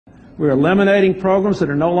We're eliminating programs that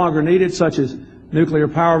are no longer needed, such as nuclear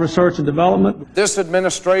power research and development. This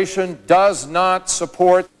administration does not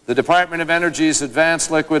support the Department of Energy's Advanced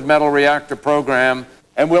Liquid Metal Reactor program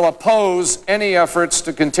and will oppose any efforts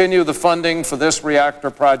to continue the funding for this reactor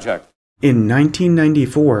project. In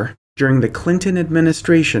 1994, during the Clinton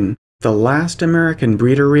administration, the last American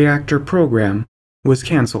breeder reactor program was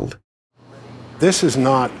canceled. This is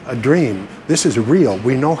not a dream. This is real.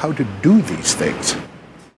 We know how to do these things.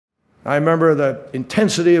 I remember the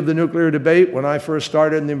intensity of the nuclear debate when I first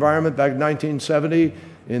started in the environment back in 1970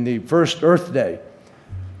 in the first Earth Day.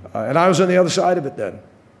 And I was on the other side of it then.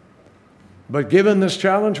 But given this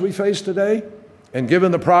challenge we face today, and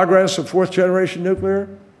given the progress of fourth-generation nuclear,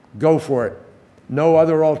 go for it. No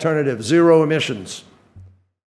other alternative. Zero emissions.